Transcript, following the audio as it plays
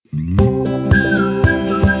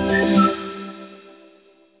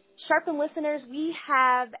Sharpen listeners, we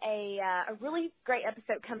have a really great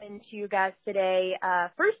episode coming to you guys today.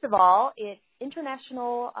 First of all, it's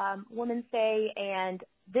International Women's Day, and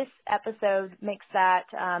this episode makes that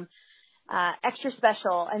extra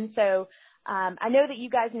special. And so I know that you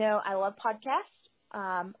guys know I love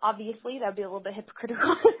podcasts. Obviously, that would be a little bit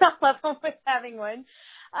hypocritical to not love one with having one.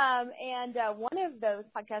 And one of those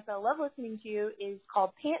podcasts I love listening to is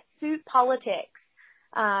called Pantsuit Politics.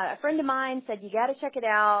 A friend of mine said, you got to check it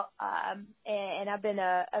out. And I've been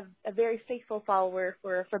a very faithful follower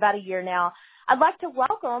for about a year now. I'd like to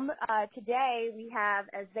welcome, today we have,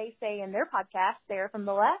 as they say in their podcast, Sarah from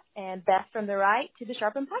the left and Beth from the right to the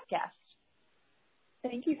Sharpen podcast.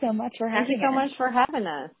 Thank you so much for having us. Thank you so much for having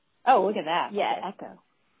us. Oh, look at that. Yes. Echo.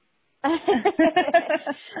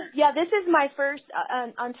 Yeah, this is my first,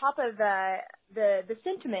 on top of the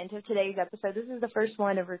sentiment of today's episode, this is the first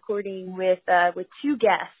one of recording with two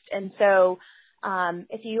guests. And so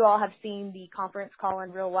if you all have seen the conference call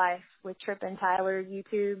in real life with Trip and Tyler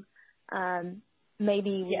YouTube,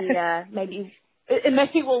 maybe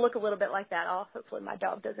we'll look a little bit like that. Hopefully my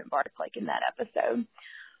dog doesn't bark like in that episode.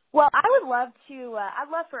 Well, I'd love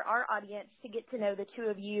for our audience to get to know the two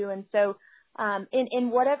of you. And so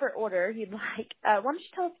in whatever order you'd like, why don't you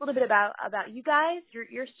tell us a little bit about you guys,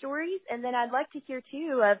 your stories, and then I'd like to hear,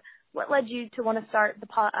 too, of what led you to want to start the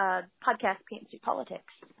podcast Pantsuit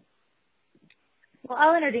Politics. Well,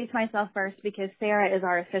 I'll introduce myself first because Sarah is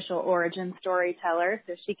our official origin storyteller,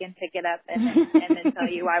 so she can pick it up and then tell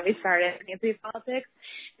you why we started Pantsuit Politics.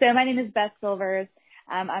 So my name is Beth Silvers.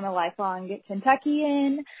 I'm a lifelong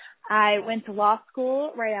Kentuckian. I went to law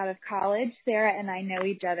school right out of college. Sarah and I know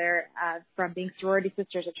each other from being sorority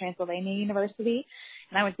sisters at Transylvania University,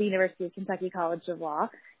 and I went to the University of Kentucky College of Law.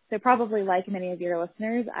 So probably like many of your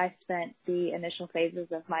listeners, I spent the initial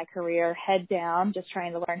phases of my career head down, just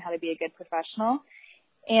trying to learn how to be a good professional.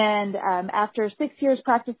 And after 6 years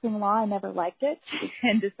practicing law, I never liked it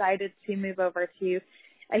and decided to move over to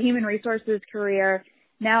a human resources career.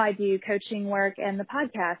 Now I do coaching work and the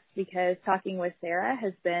podcast because talking with Sarah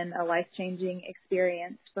has been a life-changing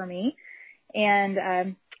experience for me. And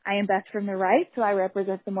I am Beth from the right, so I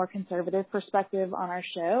represent the more conservative perspective on our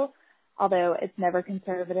show, although it's never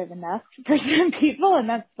conservative enough for some people, and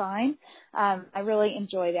that's fine. I really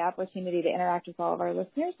enjoy the opportunity to interact with all of our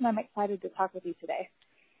listeners, and I'm excited to talk with you today.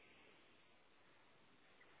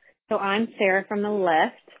 So I'm Sarah from the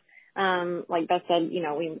left. Like Beth said,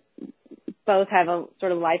 we both have a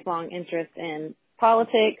sort of lifelong interest in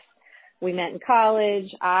politics. We met in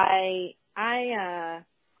college. I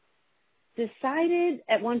decided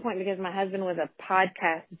at one point, because my husband was a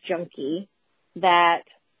podcast junkie, that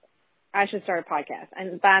I should start a podcast.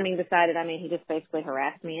 And by I mean he just basically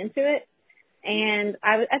harassed me into it. And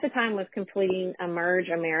I at the time was completing a Merge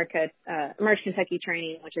Kentucky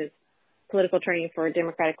training, which is political training for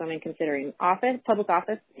Democratic women considering public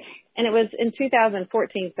office. And it was in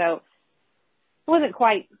 2014, so it wasn't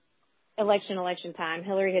quite election time.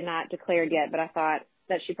 Hillary had not declared yet, but I thought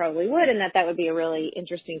that she probably would, and that would be a really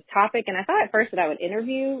interesting topic. And I thought at first that I would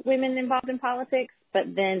interview women involved in politics,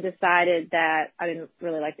 but then decided that I didn't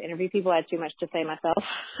really like to interview people. I had too much to say myself.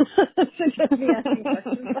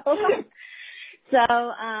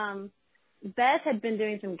 So Beth had been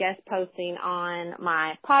doing some guest posting on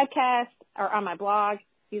my podcast, or on my blog,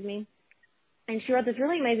 and she wrote this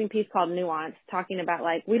really amazing piece called Nuance, talking about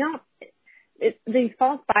these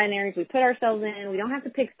false binaries we put ourselves in. We don't have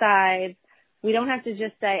to pick sides. We don't have to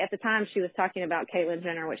just say, at the time she was talking about Caitlyn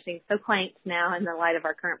Jenner, which seems so quaint now in the light of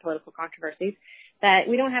our current political controversies, that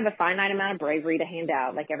we don't have a finite amount of bravery to hand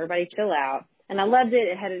out. Like, everybody chill out. And I loved it.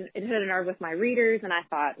 It hit a nerve with my readers, and I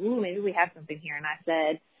thought, maybe we have something here. And I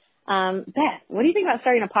said, Beth, what do you think about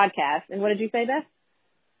starting a podcast? And what did you say, Beth?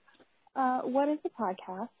 What is a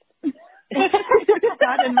podcast? It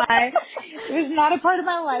was not a part of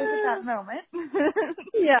my life at that moment.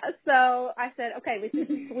 Yeah, so I said, okay,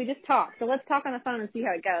 we just talk. So let's talk on the phone and see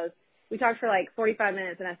how it goes. We talked for like 45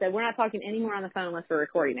 minutes, and I said, we're not talking anymore on the phone unless we're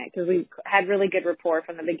recording it, because we had really good rapport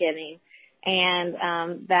from the beginning. And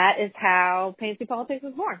that is how Pantsuit Politics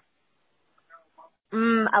was born.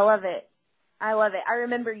 I love it. I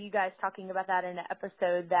remember you guys talking about that in an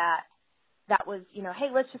episode that was, hey,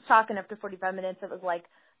 let's just talk. And after 45 minutes, it was like,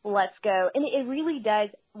 let's go. And it really does.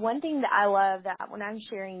 One thing that I love that when I'm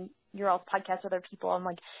sharing your all's podcast with other people, I'm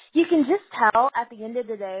like, you can just tell at the end of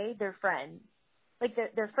the day, they're friends. Like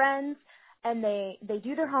they're friends, and they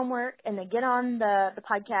do their homework, and they get on the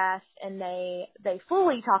podcast, and they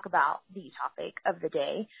fully talk about the topic of the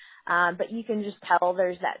day. But you can just tell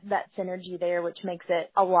there's that synergy there, which makes it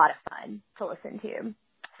a lot of fun to listen to.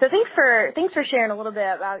 So thanks for sharing a little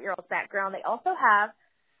bit about your all's background. They also have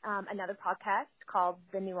another podcast called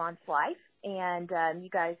The Nuanced Life, and you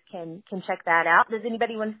guys can check that out. Does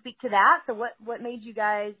anybody want to speak to that? So what made you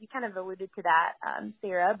guys, you kind of alluded to that,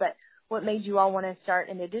 Sarah, but what made you all want to start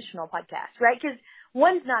an additional podcast, right? Because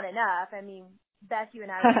one's not enough. I mean, Beth, you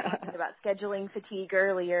and I were talking about scheduling fatigue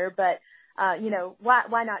earlier, but,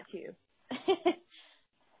 why not two?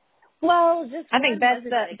 Well, just I think that's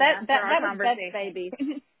that was Beth's baby.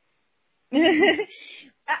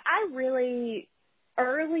 I really,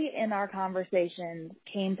 early in our conversations,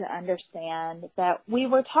 came to understand that we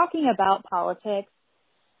were talking about politics,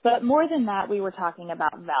 but more than that, we were talking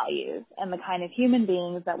about values and the kind of human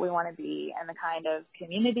beings that we want to be and the kind of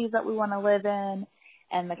communities that we want to live in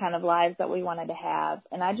and the kind of lives that we wanted to have.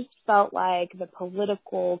 And I just felt like the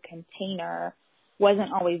political container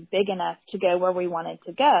wasn't always big enough to go where we wanted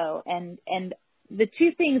to go. And the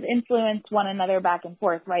two things influence one another back and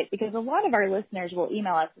forth, right? Because a lot of our listeners will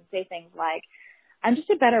email us and say things like, I'm just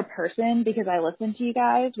a better person because I listen to you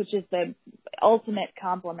guys, which is the ultimate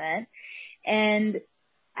compliment. And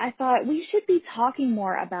I thought we should be talking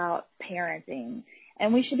more about parenting,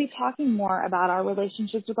 and we should be talking more about our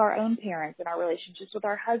relationships with our own parents and our relationships with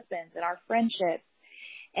our husbands and our friendships.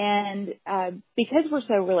 And because we're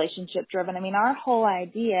so relationship driven, I mean, our whole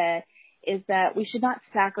idea is that we should not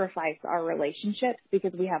sacrifice our relationships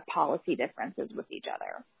because we have policy differences with each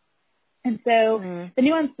other. And so the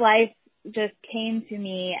Nuanced Life just came to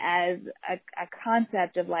me as a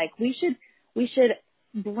concept of like, we should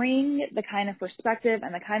bring the kind of perspective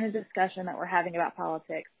and the kind of discussion that we're having about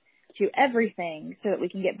politics to everything so that we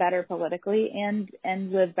can get better politically and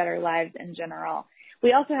live better lives in general.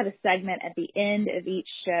 We also had a segment at the end of each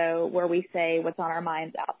show where we say what's on our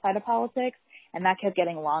minds outside of politics, and that kept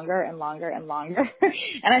getting longer and longer and longer.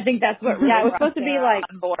 And I think that's what really it was supposed to be like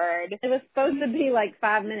on board. It was supposed to be like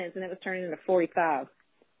 5 minutes, and it was turning into 45.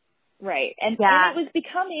 Right. And it was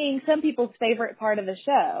becoming some people's favorite part of the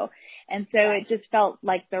show. And so it just felt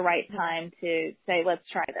like the right time to say, let's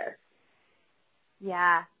try this.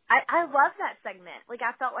 Yeah. I love that segment. Like,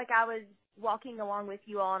 I felt like I was walking along with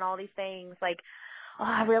you all on all these things. Like,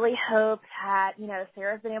 I really hope that,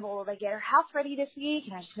 Sarah's been able to get her house ready this week.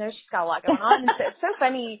 And I just know she's got a lot going on. So it's so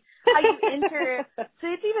funny how you enter. So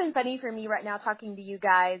it's even funny for me right now talking to you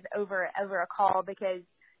guys over a call, because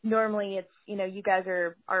normally it's, you guys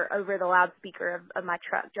are over the loudspeaker of my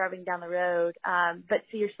truck driving down the road. But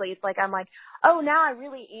seriously, it's like, I'm like, oh, now I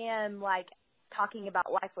really am like talking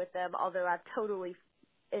about life with them, although I've totally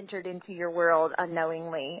entered into your world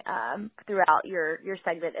unknowingly, throughout your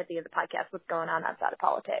segment at the end of the podcast, what's going on outside of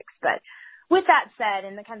politics. But with that said,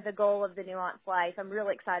 and the kind of the goal of the Nuanced Life, I'm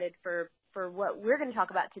really excited for what we're going to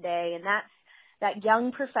talk about today. And that's that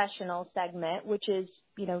young professional segment, which is,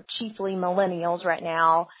 chiefly millennials right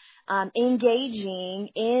now, engaging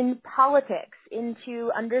in politics, into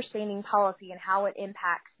understanding policy and how it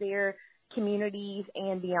impacts their communities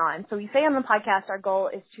and beyond. So we say on the podcast, our goal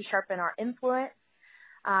is to sharpen our influence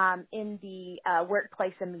in the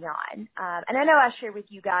workplace and beyond. And I know I shared with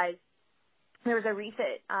you guys, there was a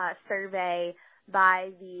recent survey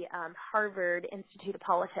by the Harvard Institute of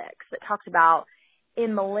Politics that talks about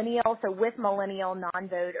in millennial, so with millennial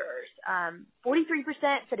non-voters,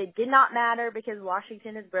 43% said it did not matter because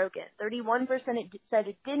Washington is broken. 31% said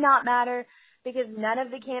it did not matter because none of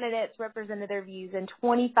the candidates represented their views, and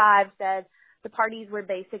 25% said the parties were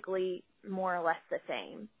basically more or less the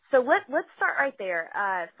same. So let's start right there.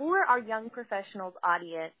 For our young professionals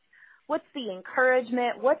audience, what's the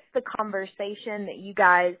encouragement? What's the conversation that you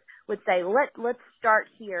guys would say, let's start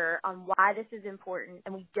here on why this is important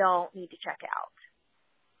and we don't need to check out?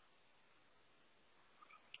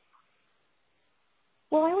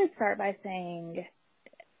 Well, I would start by saying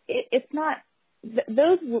it's not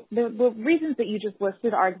the reasons that you just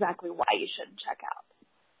listed are exactly why you shouldn't check out.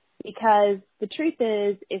 Because the truth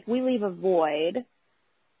is, if we leave a void,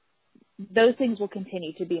 those things will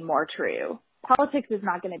continue to be more true. Politics is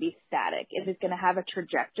not going to be static. It is going to have a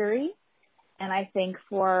trajectory. And I think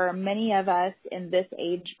for many of us in this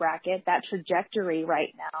age bracket, that trajectory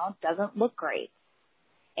right now doesn't look great.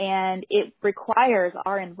 And it requires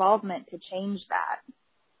our involvement to change that.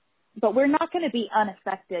 But we're not going to be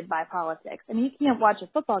unaffected by politics. I mean, you can't watch a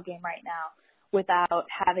football game right now without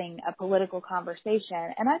having a political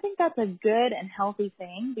conversation. And I think that's a good and healthy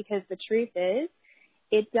thing, because the truth is,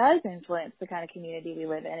 it does influence the kind of community we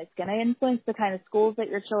live in. It's going to influence the kind of schools that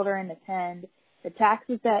your children attend, the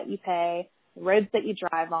taxes that you pay, the roads that you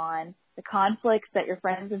drive on, the conflicts that your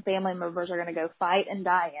friends and family members are going to go fight and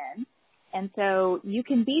die in. And so you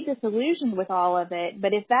can be disillusioned with all of it,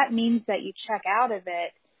 but if that means that you check out of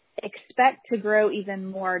it, expect to grow even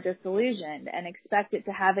more disillusioned and expect it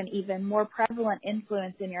to have an even more prevalent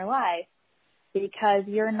influence in your life because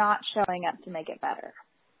you're not showing up to make it better.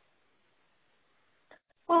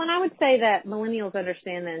 Well, and I would say that millennials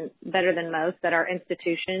understand better than most that our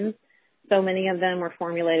institutions, so many of them were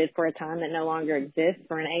formulated for a time that no longer exists,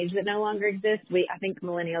 for an age that no longer exists. I think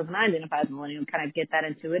millennials, and I identify as millennial, kind of get that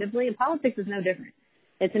intuitively, and politics is no different.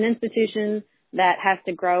 It's an institution that has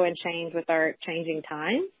to grow and change with our changing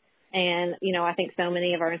times. And, I think so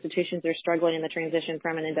many of our institutions are struggling in the transition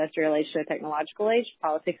from an industrial age to a technological age.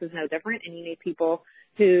 Politics is no different, and you need people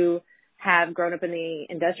who have grown up in the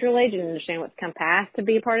industrial age and understand what's come past to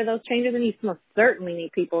be a part of those changes. And you most certainly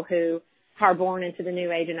need people who are born into the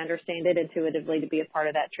new age and understand it intuitively to be a part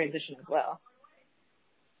of that transition as well.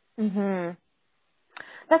 Mhm.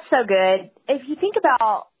 That's so good. If you think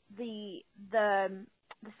about the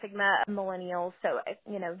stigma of millennials, so,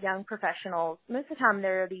 young professionals, most of the time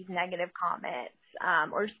there are these negative comments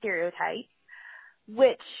or stereotypes,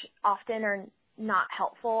 which often are not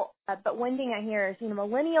helpful. But one thing I hear is,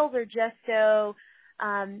 millennials are just so,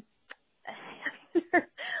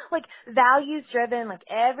 like, values driven, like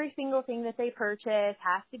every single thing that they purchase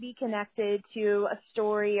has to be connected to a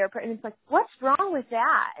story and it's like, what's wrong with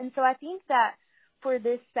that? And so I think that for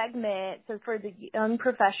this segment, so for the young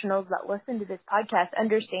professionals that listen to this podcast,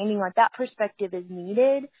 understanding like that perspective is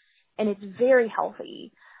needed and it's very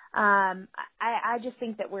healthy. I just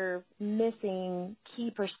think that we're missing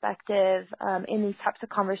key perspective in these types of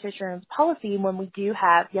conversations policy when we do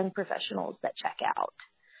have young professionals that check out.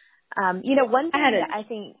 One thing that I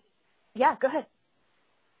think, yeah, go ahead.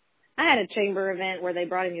 I had a chamber event where they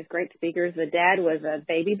brought in these great speakers. The dad was a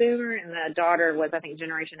baby boomer and the daughter was, I think,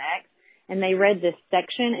 Generation X. And they read this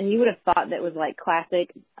section, and you would have thought that was like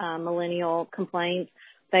classic millennial complaints.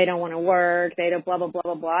 They don't want to work. They don't blah, blah, blah,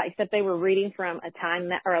 blah, blah, except they were reading from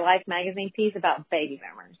a Life magazine piece about baby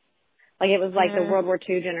boomers. Like it was like the World War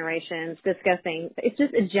II generations discussing, it's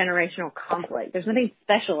just a generational conflict. There's nothing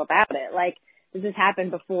special about it. Like, this has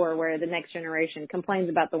happened before where the next generation complains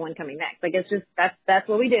about the one coming next. Like, it's just, that's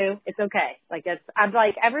what we do. It's okay. Like, I'm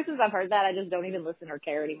like, ever since I've heard that, I just don't even listen or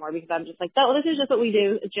care anymore because I'm just like, oh, this is just what we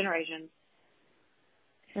do. It's generations.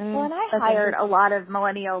 Well, and I hired a lot of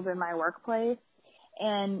millennials in my workplace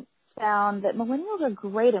and found that millennials are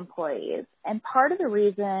great employees. And part of the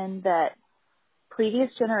reason that previous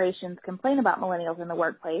generations complain about millennials in the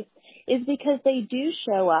workplace is because they do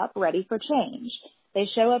show up ready for change. They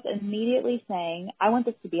show up immediately saying, I want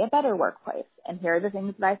this to be a better workplace, and here are the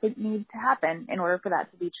things that I think need to happen in order for that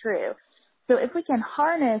to be true. So if we can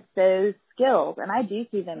harness those skills, and I do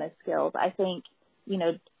see them as skills, I think,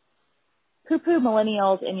 poo-poo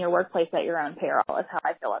millennials in your workplace at your own peril is how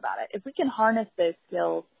I feel about it. If we can harness those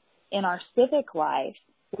skills in our civic life,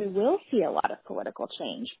 we will see a lot of political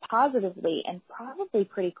change positively and probably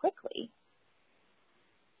pretty quickly.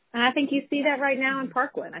 And I think you see that right now in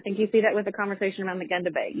Parkland. I think you see that with the conversation around the gun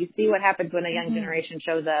debate. You see what happens when a young generation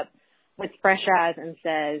shows up with fresh eyes and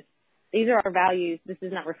says, these are our values. This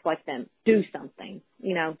does not reflect them. Do something.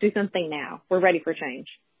 Do something now. We're ready for change.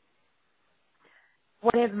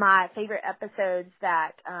 One of my favorite episodes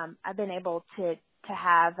that I've been able to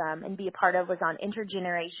have and be a part of was on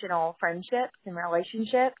intergenerational friendships and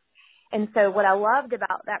relationships. And so what I loved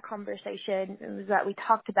about that conversation was that we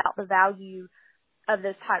talked about the value of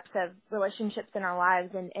those types of relationships in our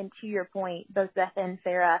lives. And to your point, both Beth and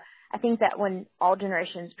Sarah, I think that when all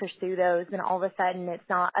generations pursue those, then all of a sudden it's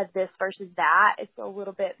not a this versus that. It's a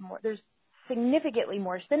little bit more, there's significantly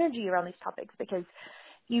more synergy around these topics because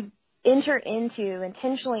you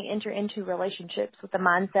intentionally enter into relationships with the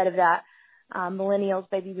mindset of that millennials,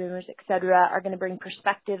 baby boomers, et cetera, are going to bring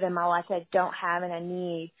perspective in my life that I don't have and I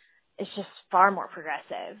need. It's just far more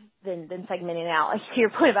progressive than segmenting out, like to your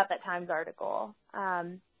point about that Times article.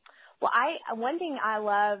 One thing I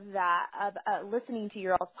love that listening to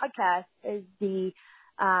your all's podcast is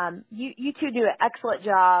you two do an excellent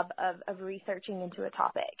job of researching into a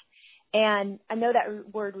topic. And I know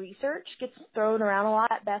that word research gets thrown around a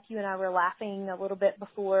lot. Beth, you and I were laughing a little bit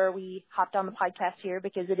before we hopped on the podcast here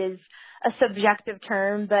because it is a subjective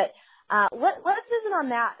term. But let's visit on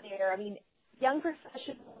that there. I mean, young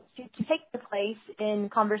professionals to take the place in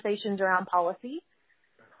conversations around policy,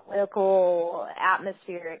 political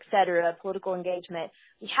atmosphere, et cetera, political engagement,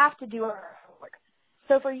 we have to do our homework.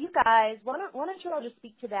 So for you guys, why don't you all just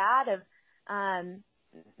speak to that of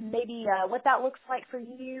maybe what that looks like for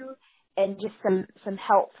you and just some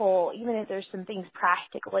helpful, even if there's some things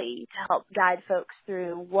practically to help guide folks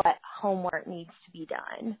through what homework needs to be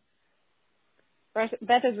done.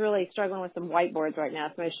 Beth is really struggling with some whiteboards right now,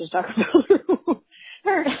 so maybe she's talking about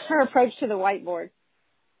her approach to the whiteboard.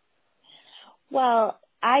 Well,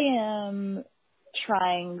 I am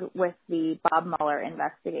trying with the Bob Mueller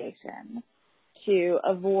investigation to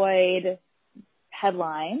avoid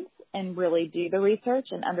headlines and really do the research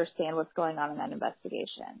and understand what's going on in that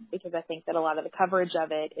investigation, because I think that a lot of the coverage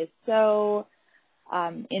of it is so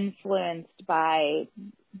influenced by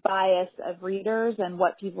bias of readers and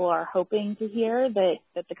what people are hoping to hear that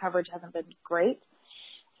the coverage hasn't been great.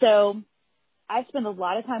 So I spend a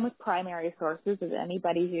lot of time with primary sources, as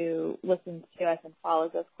anybody who listens to us and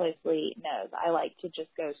follows us closely knows. I like to just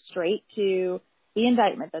go straight to the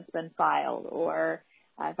indictment that's been filed, or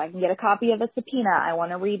if I can get a copy of a subpoena, I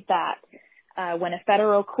want to read that. When a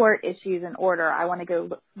federal court issues an order, I want to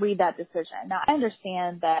go read that decision. Now, I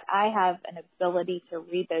understand that I have an ability to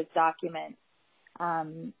read those documents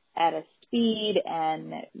at a speed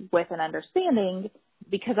and with an understanding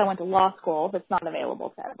because I went to law school that's not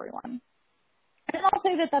available to everyone. And I'll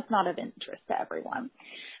say that that's not of interest to everyone.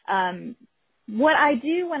 What I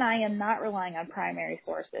do when I am not relying on primary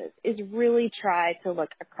sources is really try to look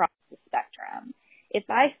across the spectrum. If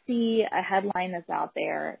I see a headline that's out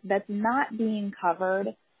there that's not being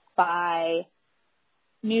covered by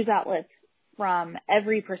news outlets from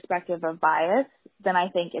every perspective of bias, then I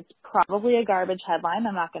think it's probably a garbage headline.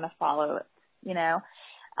 I'm not going to follow it, you know.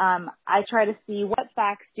 I try to see what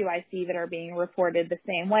facts do I see that are being reported the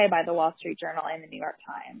same way by the Wall Street Journal and the New York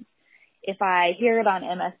Times. If I hear it on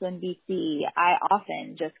MSNBC, I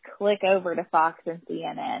often just click over to Fox and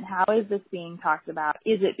CNN. How is this being talked about?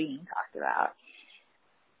 Is it being talked about?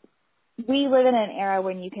 We live in an era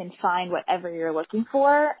when you can find whatever you're looking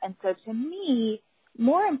for. And so to me,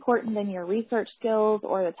 more important than your research skills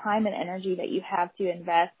or the time and energy that you have to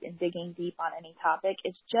invest in digging deep on any topic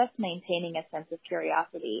is just maintaining a sense of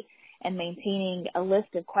curiosity and maintaining a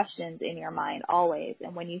list of questions in your mind always.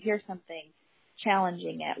 And when you hear something,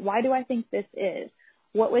 challenging it. Why do I think this is?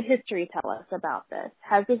 What would history tell us about this?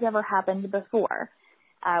 Has this ever happened before?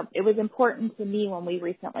 It was important to me when we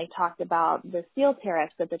recently talked about the steel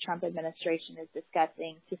tariffs that the Trump administration is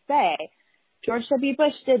discussing to say, George W.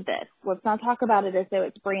 Bush did this. Let's not talk about it as though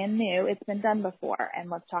it's brand new. It's been done before.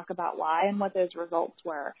 And let's talk about why and what those results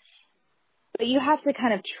were. But you have to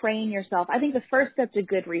kind of train yourself. I think the first step to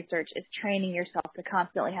good research is training yourself to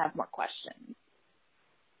constantly have more questions.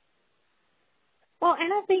 Well,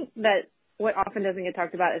 and I think that what often doesn't get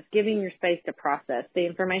talked about is giving your space to process the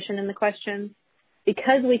information in the questions.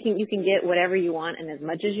 Because you can get whatever you want and as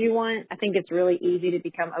much as you want, I think it's really easy to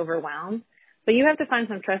become overwhelmed. But you have to find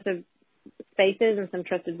some trusted spaces and some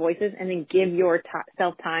trusted voices and then give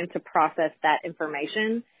yourself time to process that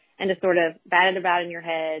information and to sort of bat it about in your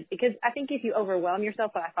head. Because I think if you overwhelm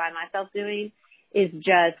yourself, what I find myself doing is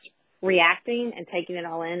just reacting and taking it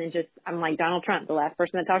all in and just, I'm like Donald Trump, the last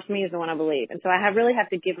person that talks to me is the one I believe. And so I really have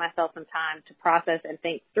to give myself some time to process and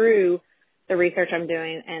think through the research I'm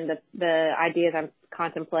doing and the ideas I'm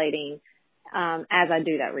contemplating as I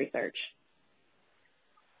do that research.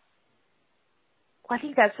 Well, I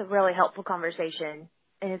think that's a really helpful conversation,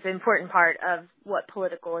 and it's an important part of what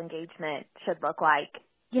political engagement should look like.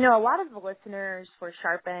 You know, a lot of the listeners for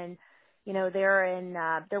Sharpen, you know,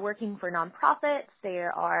 they're working for nonprofits. They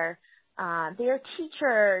are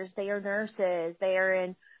teachers. They are nurses. They are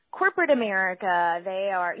in corporate America.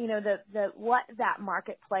 They are, you know, what that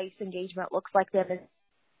marketplace engagement looks like them is,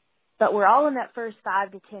 but we're all in that first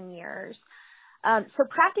 5 to 10 years. So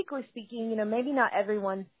practically speaking, you know, maybe not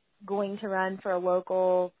everyone's going to run for a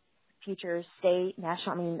local, future, state,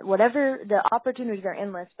 national, I mean, whatever the opportunities are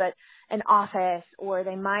endless, but an office, or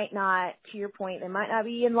they might not, to your point, they might not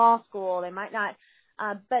be in law school, they might not,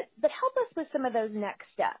 but help us with some of those next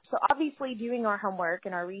steps. So obviously doing our homework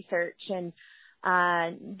and our research and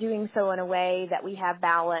doing so in a way that we have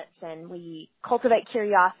balance and we cultivate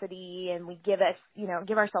curiosity and we give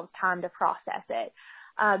ourselves time to process it.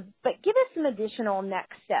 But give us some additional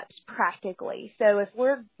next steps practically. So if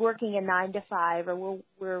we're working a 9 to 5 or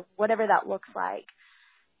we're whatever that looks like,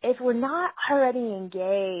 if we're not already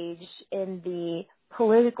engaged in the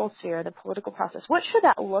political sphere, the political process, what should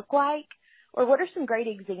that look like? Or what are some great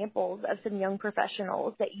examples of some young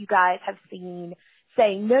professionals that you guys have seen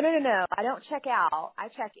saying, no, I don't check out, I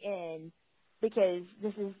check in because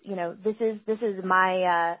this is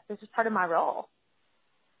part of my role.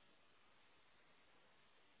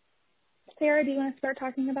 Sarah, do you want to start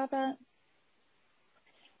talking about that?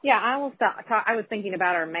 Yeah, I will start. I was thinking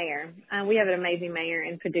about our mayor. We have an amazing mayor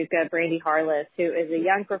in Paducah, Brandy Harless, who is a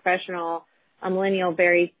young professional, a millennial,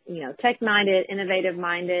 very, tech-minded,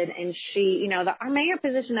 innovative-minded. And she, our mayor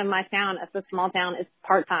position of my town, it's a small town, is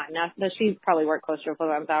part-time. Now, does she probably work closer to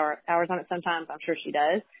full-time hours on it sometimes? I'm sure she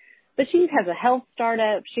does. But she has a health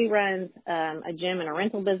startup. She runs a gym and a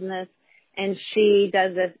rental business. And she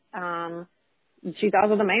does this, she's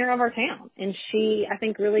also the mayor of our town. And she, I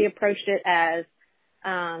think, really approached it as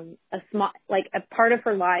a small, like a part of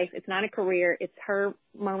her life. It's not a career. It's her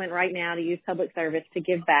moment right now to use public service to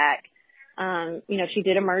give back. She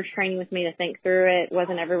did a merge training with me to think through it.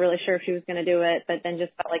 Wasn't ever really sure if she was going to do it, but then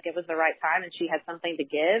just felt like it was the right time and she had something to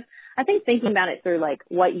give. I think thinking about it through like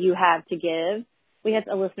what you have to give. We had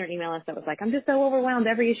a listener email us that was like, I'm just so overwhelmed.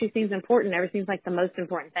 Every issue seems important. Everything seems like the most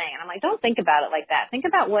important thing. And I'm like, don't think about it like that. Think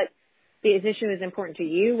about what the issue is important to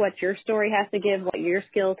you, what your story has to give, what your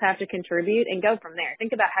skills have to contribute, and go from there.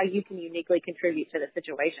 Think about how you can uniquely contribute to the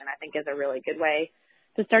situation, I think is a really good way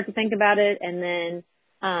to start to think about it. And then,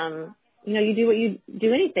 you do what you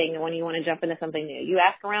do anything when you want to jump into something new. You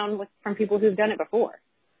ask around from people who've done it before.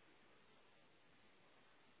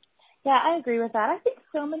 Yeah, I agree with that. I think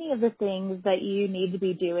so many of the things that you need to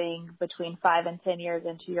be doing between 5 and 10 years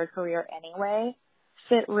into your career anyway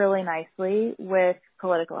fit really nicely with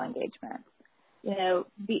political engagement.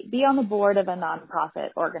 Be on the board of a nonprofit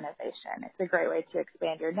organization. It's a great way to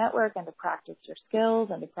expand your network and to practice your skills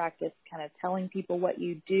and to practice kind of telling people what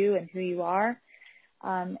you do and who you are.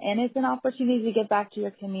 And it's an opportunity to get back to your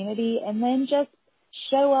community and then just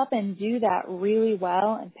show up and do that really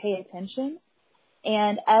well and pay attention.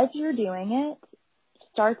 And as you're doing it,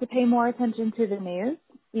 start to pay more attention to the news.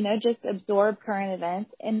 Just absorb current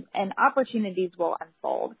events and opportunities will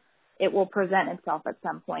unfold. It will present itself at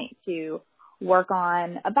some point to work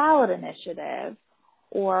on a ballot initiative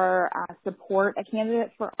or support a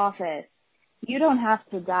candidate for office. You don't have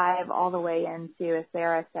to dive all the way into, as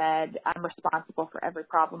Sarah said, I'm responsible for every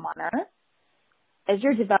problem on earth. As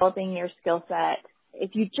you're developing your skill set,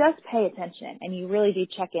 if you just pay attention and you really do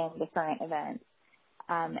check in the current events,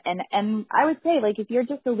 and I would say, like, if you're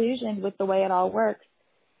disillusioned with the way it all works,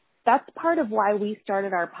 that's part of why we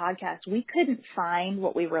started our podcast. We couldn't find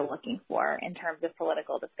what we were looking for in terms of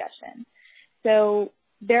political discussion. So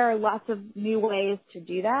there are lots of new ways to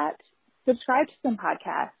do that. Subscribe to some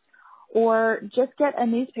podcasts or just get a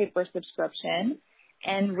newspaper subscription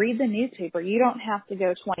and read the newspaper. You don't have to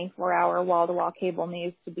go 24-hour wall-to-wall cable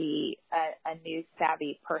news to be a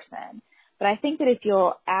news-savvy person. But I think that if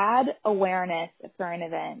you'll add awareness of current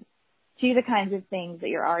events to the kinds of things that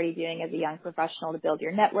you're already doing as a young professional to build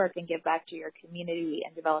your network and give back to your community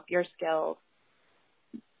and develop your skills,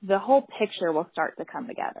 the whole picture will start to come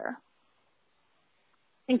together.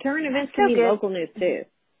 And current events can be local news too.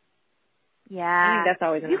 Yeah. I think that's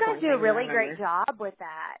always an important thing. You guys do a really great job with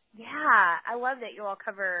that. Yeah. I love that you all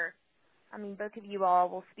cover, both of you all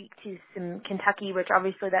will speak to some Kentucky, which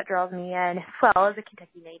obviously that draws me in as well as a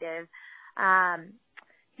Kentucky native.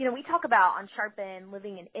 We talk about on Sharpen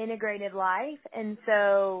living an integrated life. And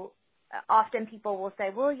so often people will say,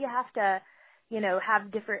 well, you have to,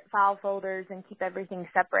 have different file folders and keep everything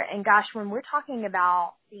separate. And gosh, when we're talking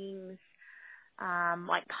about things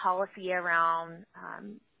like policy around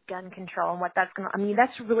gun control and what that's going to,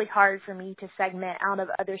 that's really hard for me to segment out of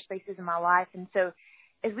other spaces in my life. And so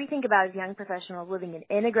as we think about as young professionals living an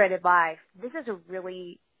integrated life, this is a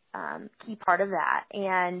really key part of that.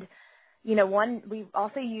 And we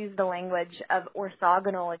also use the language of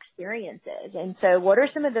orthogonal experiences. And so what are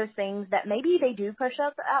some of those things that maybe they do push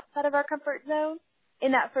us outside of our comfort zone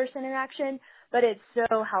in that first interaction, but it's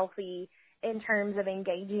so healthy in terms of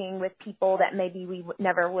engaging with people that maybe we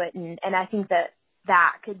never would. And I think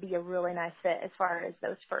that could be a really nice fit as far as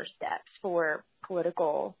those first steps for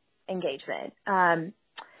political engagement.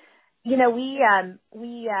 We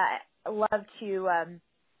love to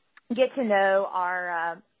get to know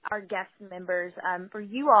our guest members. For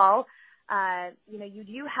you all, you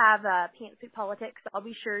do have Pantsuit Politics. I'll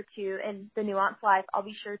be sure to, and the Nuance Life, I'll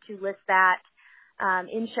be sure to list that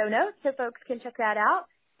in show notes so folks can check that out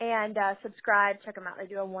and subscribe. Check them out. They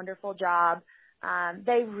do a wonderful job.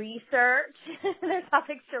 They research their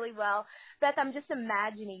topics really well. Beth, I'm just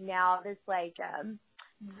imagining now this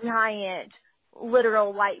giant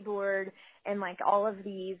literal whiteboard and like all of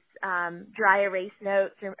these dry erase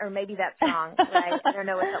notes, or maybe that's wrong, right? I don't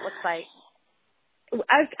know what that looks like.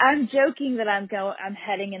 I'm joking that I'm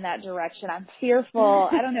heading in that direction. I'm fearful.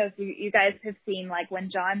 I don't know if you guys have seen, like, when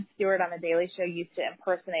Jon Stewart on The Daily Show used to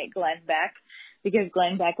impersonate Glenn Beck, because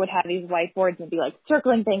Glenn Beck would have these whiteboards and be like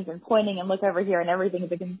circling things and pointing and look over here and everything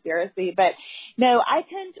is a conspiracy. But no,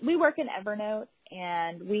 we work in Evernote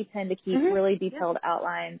and we tend to keep really detailed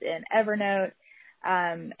outlines in Evernote.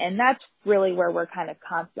 And that's really where we're kind of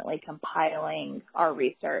constantly compiling our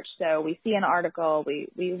research. So we see an article, we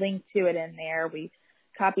link to it in there, we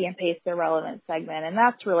copy and paste the relevant segment, and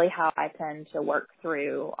that's really how I tend to work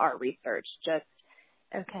through our research, just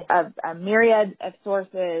Okay. a myriad of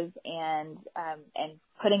sources and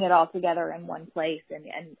putting it all together in one place and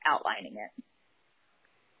outlining it.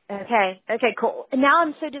 Okay, cool. And now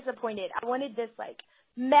I'm so disappointed. I wanted this like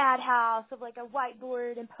madhouse of like a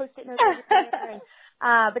whiteboard and post-it notes everywhere.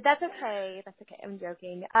 But that's okay. I'm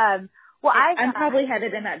joking. Well, I'm probably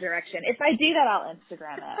headed in that direction. If I do that, I'll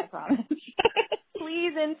Instagram it. I promise.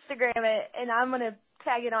 Please Instagram it, and I'm gonna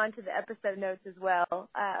tag it on to the episode notes as well.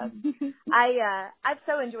 I've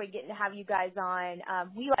so enjoyed getting to have you guys on.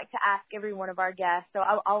 We like to ask every one of our guests, so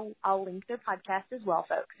I'll link their podcast as well,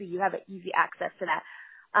 folks, so you have easy access to that.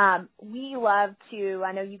 We love to,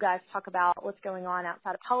 I know you guys talk about what's going on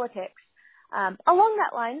outside of politics, along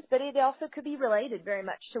that lines, but it also could be related very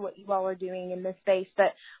much to what you all are doing in this space.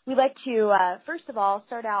 But we like to, first of all,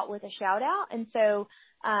 start out with a shout out. And so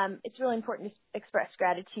it's really important to express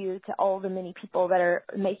gratitude to all the many people that are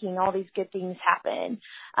making all these good things happen.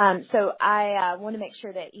 So I want to make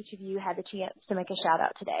sure that each of you had the chance to make a shout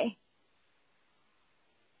out today.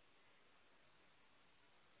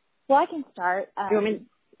 Well, I can start.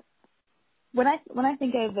 When I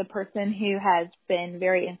think of the person who has been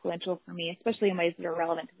very influential for me, especially in ways that are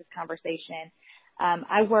relevant to this conversation,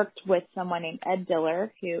 I worked with someone named Ed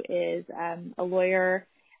Diller, who is a lawyer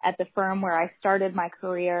at the firm where I started my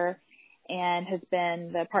career and has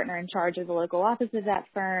been the partner in charge of the local office of that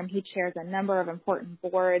firm. He chairs a number of important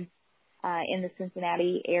boards in the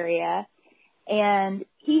Cincinnati area, and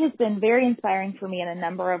he has been very inspiring for me in a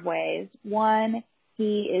number of ways. One,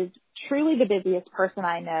 he is truly the busiest person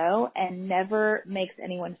I know and never makes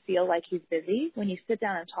anyone feel like he's busy. When you sit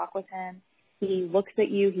down and talk with him, he looks at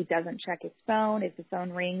you. He doesn't check his phone. If the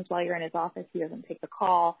phone rings while you're in his office, he doesn't take the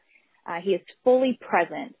call. He is fully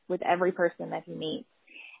present with every person that he meets.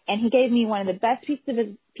 And he gave me one of the best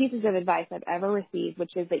pieces of advice I've ever received,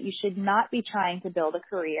 which is that you should not be trying to build a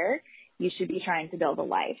career. You should be trying to build a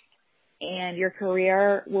life. And your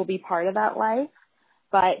career will be part of that life,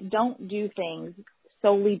 but don't do things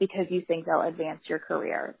solely because you think they'll advance your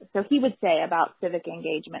career. So he would say about civic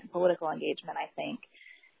engagement, political engagement, I think,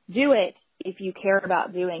 do it if you care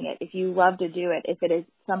about doing it, if you love to do it, if it is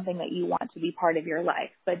something that you want to be part of your life.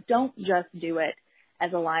 But don't just do it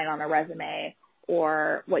as a line on a resume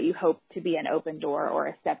or what you hope to be an open door or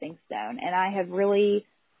a stepping stone. And I have really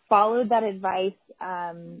followed that advice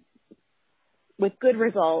with good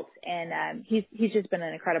results, and he's just been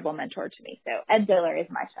an incredible mentor to me. So Ed Diller is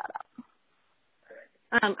my shout out.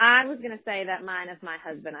 I was going to say that mine is my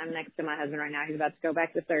husband. I'm next to my husband right now. He's about to go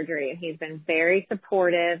back to surgery, and he's been very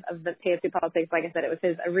supportive of the PSC Politics. Like I said, it was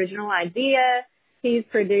his original idea. He's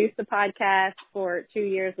produced the podcast for 2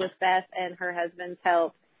 years with Beth and her husband's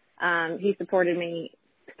help. He supported me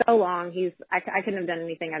so long. I couldn't have done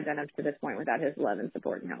anything I've done up to this point without his love and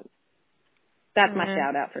support and help. That's my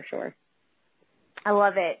shout out for sure. I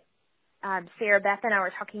love it. Sarah, Beth, and I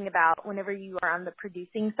were talking about whenever you are on the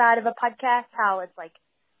producing side of a podcast, how it's like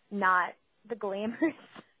not the glamorous.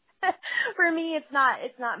 For me, it's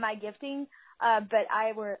not my gifting. But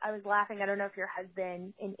I was laughing. I don't know if your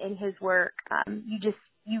husband in his work,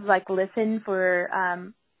 you like listen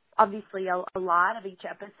for obviously a lot of each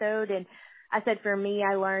episode. And I said for me,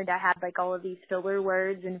 I learned I had like all of these filler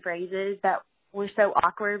words and phrases that were so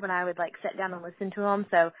awkward when I would like sit down and listen to them.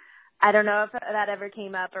 So I don't know if that ever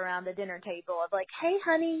came up around the dinner table of like, hey,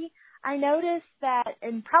 honey, I noticed that,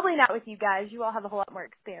 and probably not with you guys. You all have a whole lot more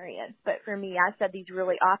experience. But for me, I said these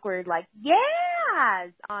really awkward, like,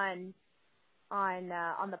 yes, on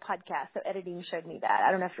the podcast. So editing showed me that. I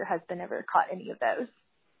don't know if your husband ever caught any of those.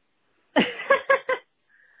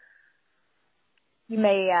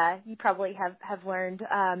 You probably have learned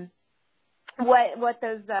what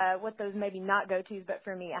those maybe not go-tos, but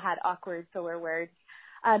for me, I had awkward filler words.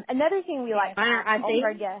 Another thing we like to ask all of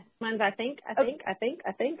our guests. Mine's I think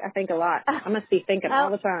a lot. I must be thinking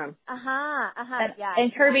all the time. Yeah.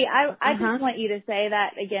 And Kirby, I just want you to say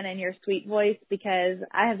that again in your sweet voice, because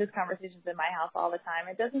I have these conversations in my house all the time.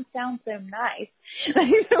 It doesn't sound so nice.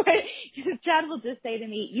 Chad will just say to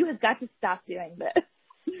me, "You have got to stop doing this."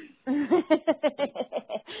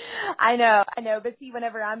 I know, but see,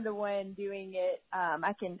 whenever I'm the one doing it,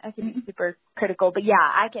 I can be super critical. But yeah,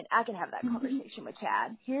 I can have that conversation with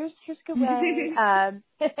Chad. Here's a good way.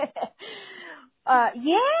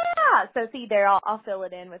 Yeah. So see there, I'll fill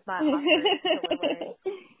it in with my awkward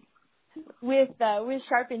With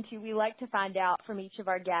Sharp Into, we like to find out from each of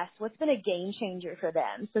our guests what's been a game changer for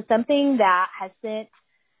them. So something that has sent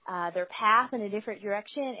their path in a different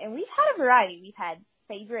direction. And we've had a variety. We've had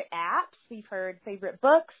favorite apps, we've heard favorite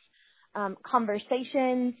books,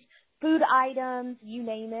 conversations, food items, you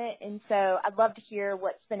name it. And so I'd love to hear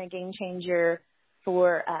what's been a game changer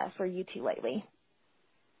for you two lately.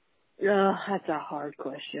 That's a hard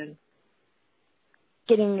question.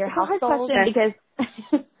 Getting your house sold?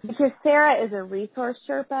 Because Sarah is a resource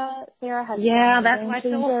Sherpa. Sarah has that's why it's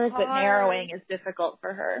so hard. But narrowing is difficult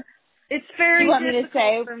for her. It's very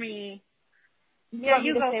difficult for me. Yeah,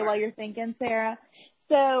 you go say while you're thinking, Sarah.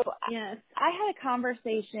 So yes. I had a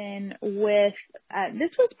conversation with,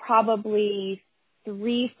 this was probably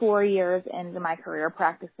 3-4 years into my career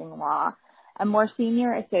practicing law. A more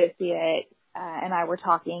senior associate and I were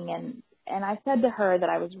talking, and I said to her that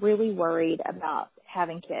I was really worried about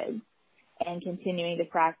having kids and continuing to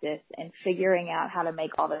practice and figuring out how to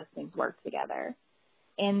make all those things work together.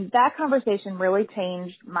 And that conversation really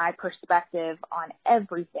changed my perspective on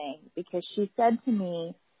everything, because she said to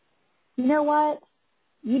me, you know what?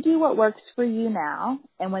 You do what works for you now,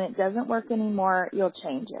 and when it doesn't work anymore, you'll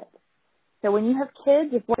change it. So when you have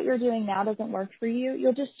kids, if what you're doing now doesn't work for you,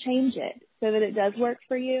 you'll just change it so that it does work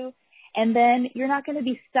for you. And then you're not going to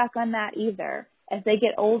be stuck on that either. As they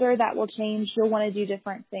get older, that will change. You'll want to do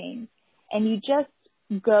different things. And you just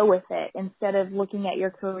go with it instead of looking at your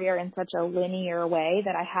career in such a linear way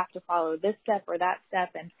that I have to follow this step or that step.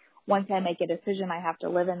 And once I make a decision, I have to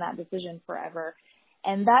live in that decision forever.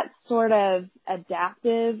 And that sort of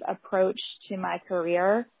adaptive approach to my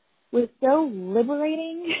career was so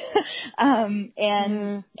liberating.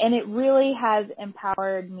 And it really has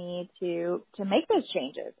empowered me to make those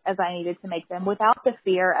changes as I needed to make them without the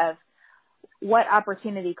fear of what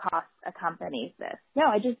opportunity cost accompanies this. No,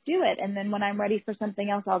 I just do it. And then when I'm ready for something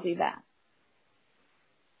else, I'll do that.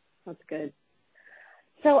 That's good.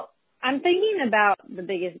 So I'm thinking about the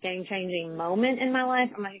biggest game-changing moment in my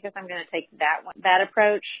life. I guess I'm going to take that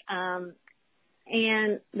approach. And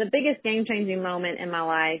the biggest game-changing moment in my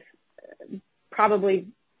life, probably,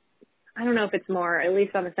 I don't know if it's more, at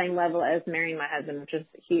least on the same level as marrying my husband, which is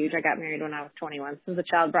huge. I got married when I was 21. So I was a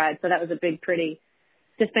child bride. So that was a big, pretty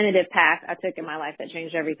definitive path I took in my life that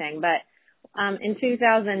changed everything. But in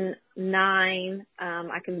 2009,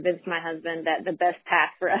 I convinced my husband that the best path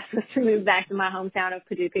for us was to move back to my hometown of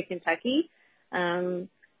Paducah, Kentucky.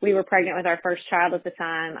 We were pregnant with our first child at the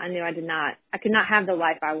time. I knew I could not have the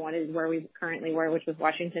life I wanted where we currently were, which was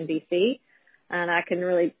Washington, D.C. And I couldn't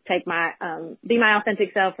really take be my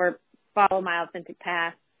authentic self or follow my authentic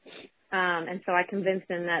path. And so I convinced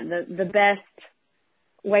him that the best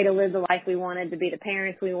way to live the life we wanted, to be the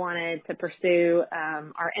parents we wanted, to pursue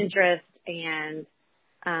our interests and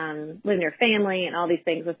live near family and all these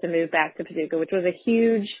things, was to move back to Paducah, which was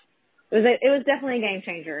it was definitely a game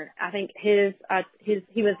changer. I think he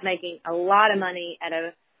was making a lot of money at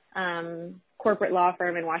a corporate law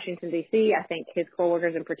firm in Washington, D.C. I think his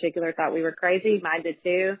coworkers in particular thought we were crazy. Mine did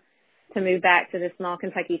too, to move back to this small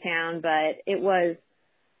Kentucky town, but it was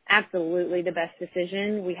absolutely the best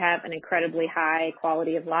decision. We have an incredibly high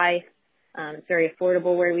quality of life. It's very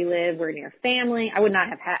affordable where we live. We're near family. I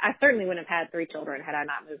certainly wouldn't have had 3 children had I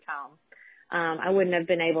not moved home. I wouldn't have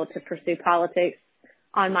been able to pursue politics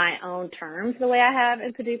on my own terms the way I have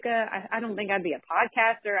in Paducah. I don't think I'd be a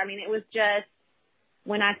podcaster. I mean, it was just,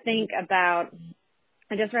 when I think about,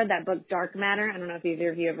 I just read that book, Dark Matter. I don't know if either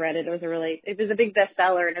of you have read it. It was a big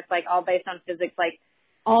bestseller, and it's like all based on physics, like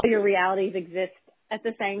all your realities exist at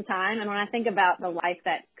the same time. And when I think about the life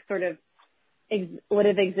that sort of would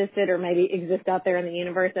have existed or maybe exists out there in the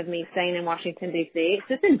universe of me staying in Washington, D.C., it's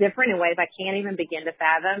just different in ways I can't even begin to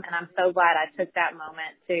fathom. And I'm so glad I took that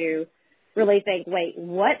moment to really think, wait,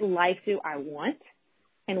 what life do I want?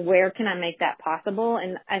 And where can I make that possible?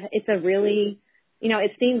 And it's a really,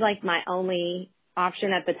 it seemed like my only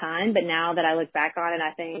option at the time, but now that I look back on it,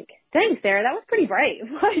 I think, dang, Sarah, that was pretty brave.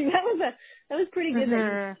 Like, that was pretty good.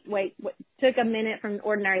 Mm-hmm. That you took a minute from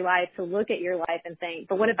ordinary life to look at your life and think,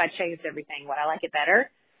 but what if I changed everything? Would I like it better?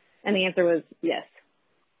 And the answer was yes.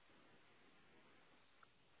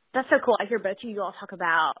 That's so cool. I hear both of you all talk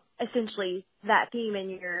about essentially that theme in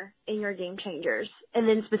your game changers, and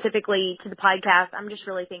then specifically to the podcast. I'm just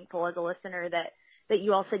really thankful as a listener that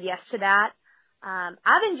you all said yes to that.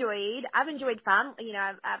 I've enjoyed fun.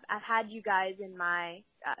 I've had you guys in my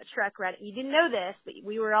truck. Right, you didn't know this, but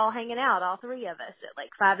we were all hanging out, all 3 of us, at like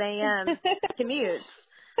 5 a.m. commutes.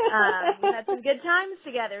 We had some good times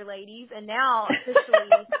together, ladies, and now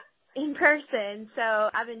officially in person. So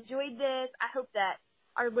I've enjoyed this. I hope that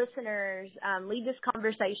our listeners lead this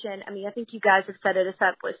conversation. I mean, I think you guys have set us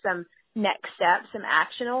up with some next steps, some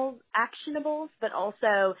actionables, but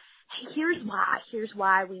also, hey, here's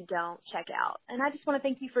why we don't check out. And I just want to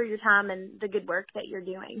thank you for your time and the good work that you're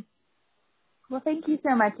doing. Well, thank you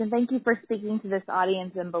so much, and thank you for speaking to this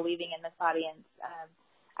audience and believing in this audience.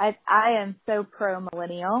 I am so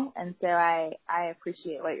pro-millennial, and so I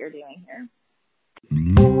appreciate what you're doing here.